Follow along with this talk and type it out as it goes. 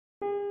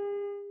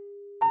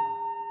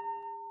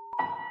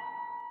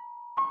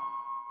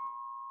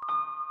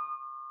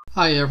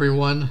Hi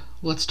everyone,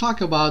 let's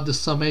talk about the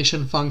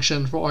summation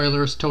function for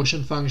Euler's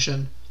totient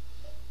function.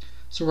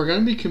 So we're going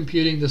to be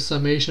computing the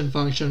summation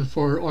function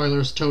for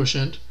Euler's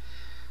totient.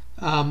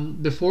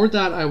 Before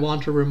that, I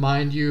want to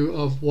remind you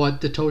of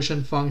what the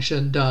totient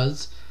function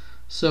does.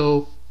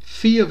 So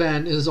phi of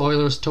n is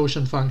Euler's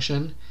totient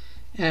function,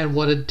 and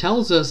what it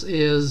tells us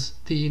is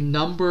the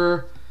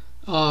number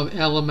of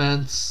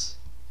elements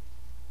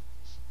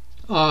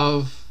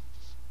of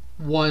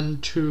 1,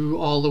 2,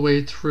 all the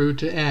way through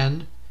to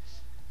n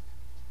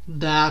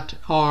that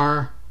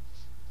are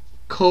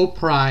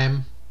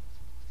coprime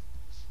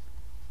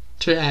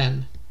to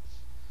n.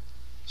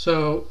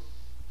 So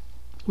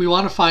we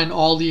want to find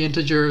all the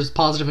integers,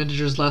 positive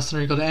integers less than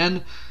or equal to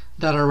n,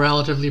 that are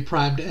relatively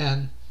prime to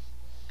n.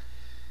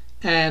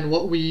 And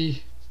what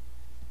we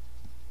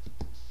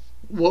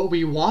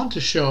want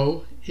to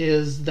show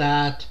is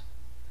that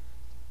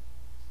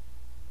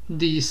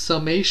the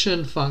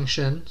summation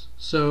function,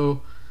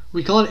 so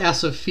we call it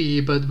S of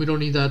phi, but we don't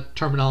need that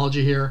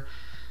terminology here,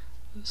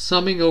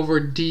 summing over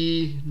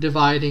d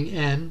dividing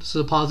n, so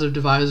the positive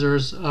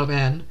divisors of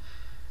n,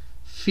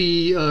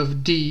 phi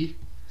of d,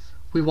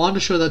 we want to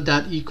show that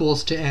that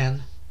equals to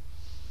n.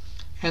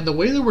 And the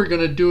way that we're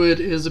going to do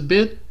it is a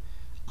bit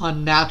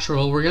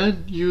unnatural. We're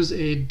going to use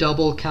a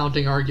double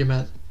counting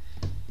argument.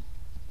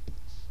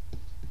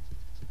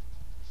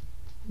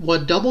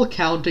 What double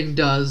counting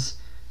does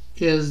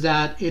is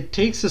that it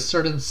takes a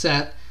certain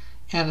set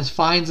and it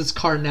finds its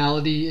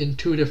cardinality in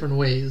two different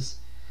ways.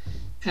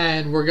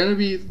 And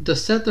the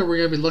set that we're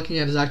going to be looking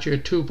at is actually a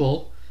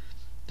tuple.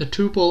 The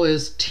tuple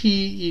is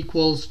t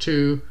equals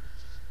to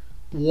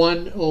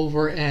 1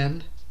 over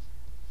n,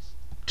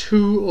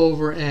 2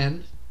 over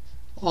n,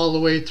 all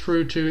the way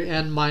through to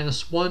n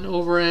minus 1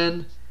 over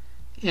n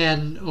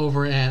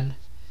over n.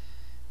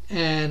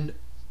 And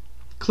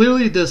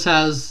clearly this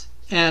has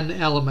n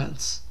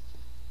elements.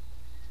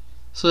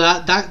 So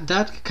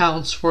that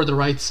counts for the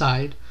right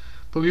side.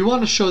 But we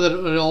want to show that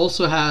it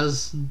also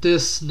has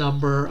this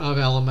number of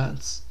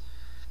elements,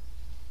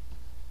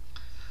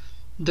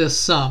 this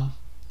sum.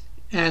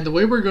 And the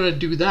way we're going to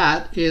do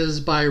that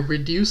is by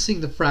reducing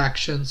the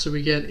fraction. So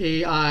we get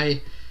a1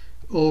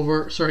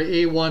 over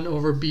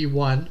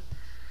b1,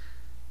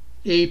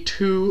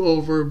 a2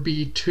 over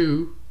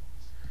b2,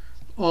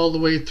 all the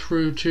way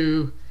through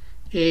to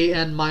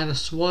an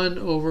minus 1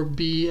 over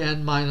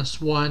bn minus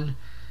 1,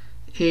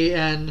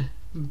 an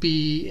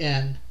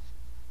bn.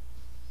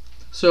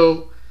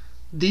 So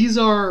these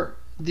are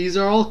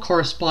all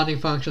corresponding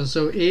functions.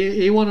 So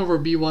a1 over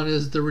b1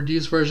 is the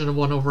reduced version of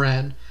 1 over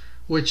n,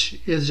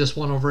 which is just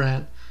 1 over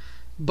n.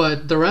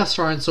 But the rest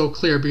aren't so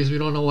clear because we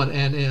don't know what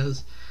n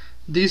is.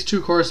 These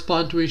two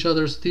correspond to each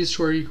other. So these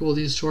two are equal,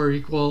 these two are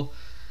equal.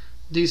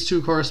 These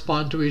two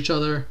correspond to each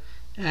other,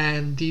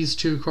 and these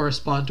two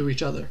correspond to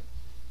each other.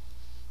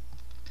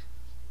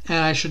 And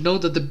I should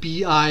note that the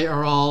bi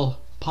are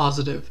all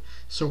positive.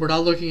 So we're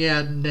not looking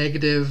at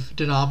negative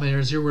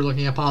denominators here, we're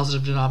looking at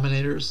positive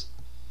denominators.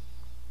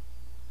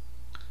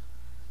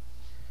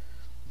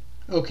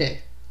 Okay.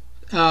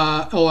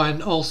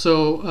 And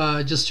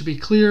also, just to be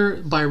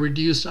clear, by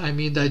reduced I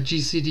mean that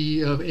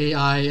GCD of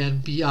AI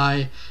and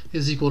BI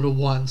is equal to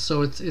 1.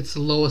 So it's the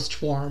lowest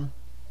form.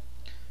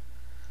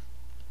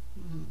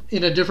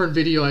 In a different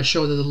video I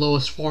showed that the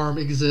lowest form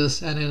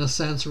exists and in a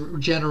sense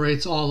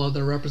generates all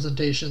other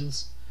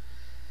representations.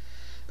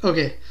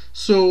 Okay,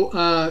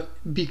 so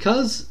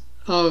because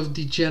of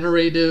the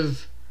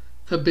generative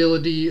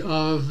ability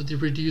of the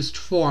reduced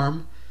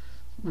form,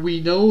 we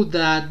know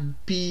that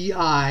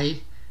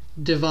bi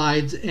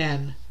divides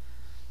n.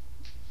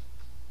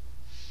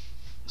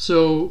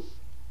 So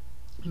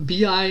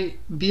bi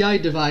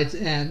divides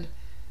n.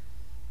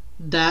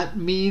 That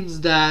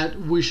means that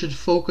we should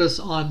focus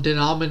on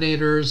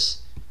denominators.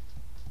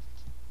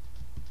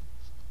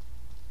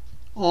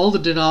 All the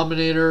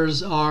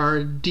denominators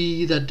are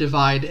d that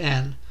divide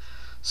n.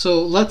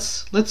 So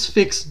let's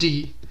fix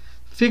d.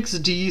 Fix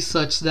d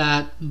such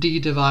that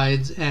d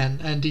divides n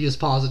and d is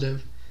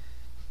positive.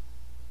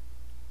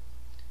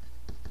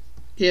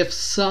 If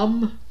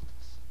sum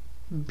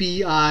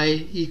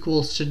bi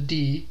equals to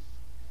d,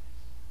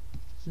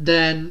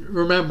 then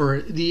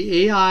remember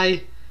the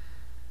ai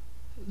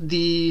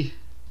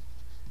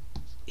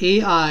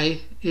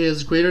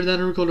is greater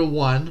than or equal to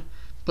 1,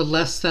 but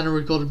less than or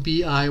equal to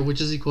bi, which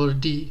is equal to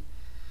d.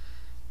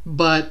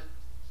 But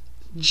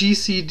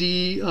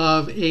GCD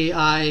of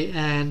ai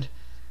and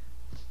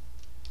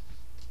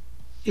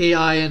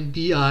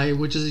bi,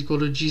 which is equal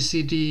to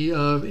GCD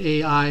of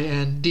ai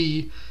and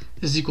d,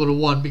 is equal to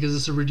 1 because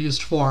it's a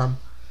reduced form.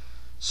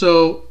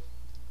 So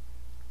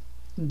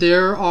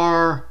there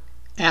are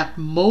at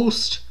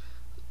most,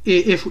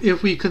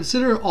 if we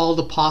consider all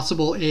the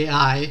possible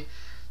ai,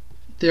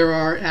 there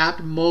are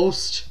at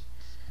most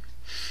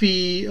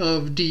phi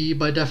of d,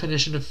 by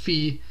definition of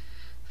phi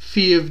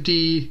of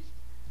d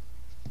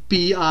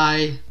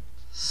bi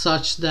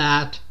such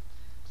that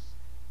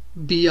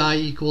bi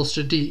equals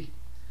to d.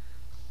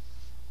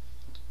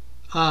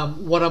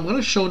 What I'm going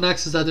to show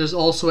next is that there's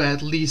also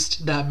at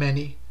least that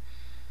many.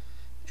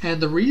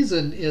 And the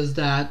reason is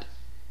that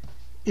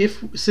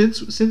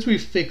since we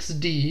fixed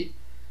D,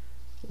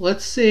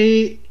 let's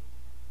say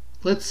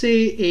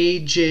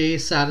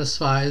AJ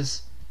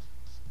satisfies,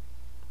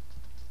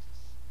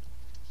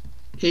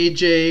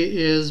 AJ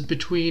is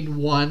between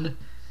 1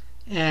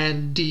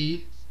 and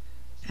D,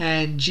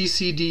 and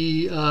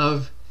GCD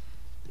of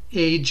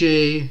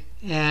AJ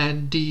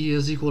and D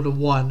is equal to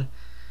 1,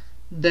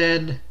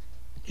 then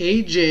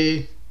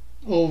AJ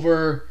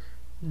over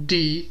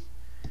D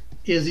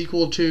is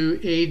equal to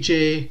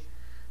AJ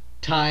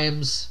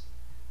times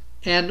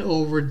N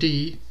over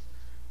D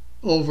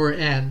over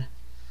N.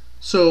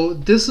 So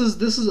this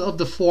is of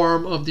the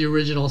form of the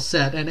original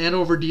set, and N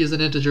over D is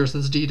an integer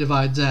since D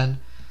divides N.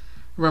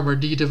 Remember,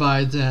 D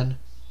divides N.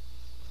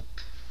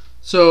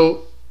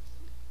 So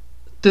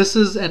this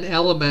is an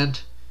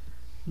element.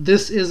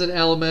 This is an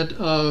element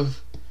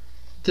of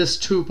this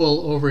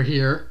tuple over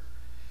here.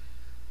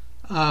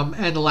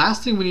 And the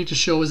last thing we need to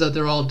show is that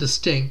they're all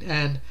distinct,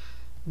 and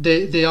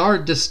they are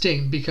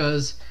distinct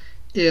because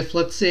if,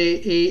 let's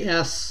say,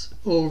 AS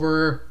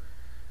over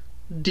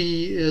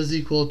D is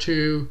equal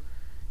to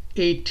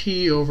AT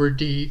over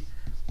D,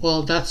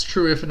 well, that's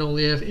true if and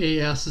only if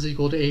AS is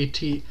equal to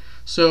AT.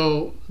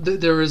 So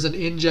there is an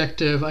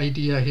injective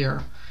idea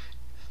here.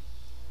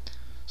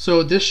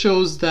 So this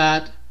shows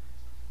that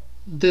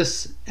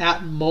this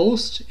at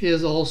most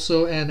is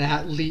also an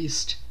at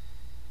least.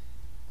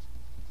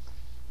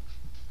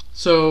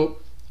 So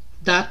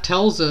that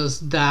tells us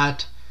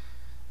that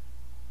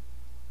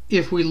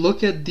if we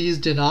look at these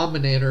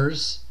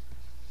denominators,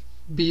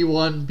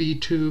 b1,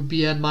 b2,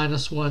 bn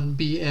minus 1,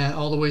 bn,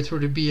 all the way through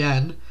to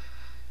bn,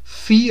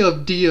 phi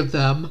of d of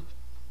them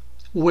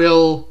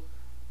will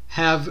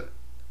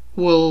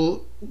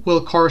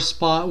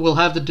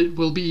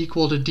be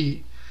equal to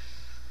d.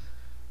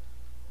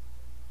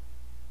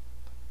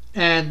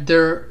 And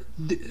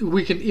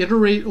we can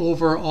iterate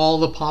over all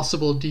the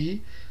possible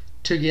d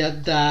to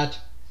get that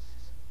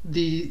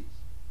the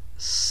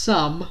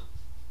sum,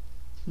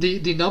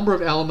 the number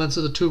of elements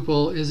of the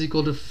tuple is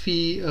equal to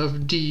phi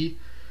of d,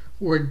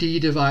 where d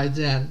divides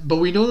n. But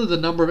we know that the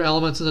number of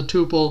elements in the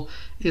tuple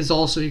is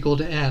also equal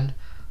to n.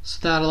 So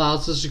that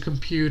allows us to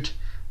compute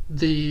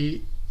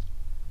the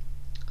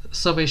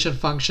summation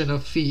function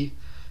of phi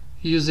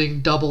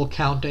using double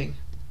counting.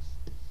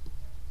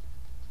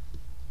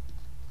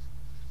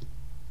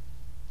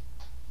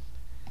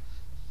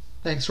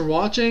 Thanks for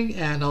watching,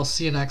 and I'll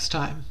see you next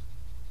time.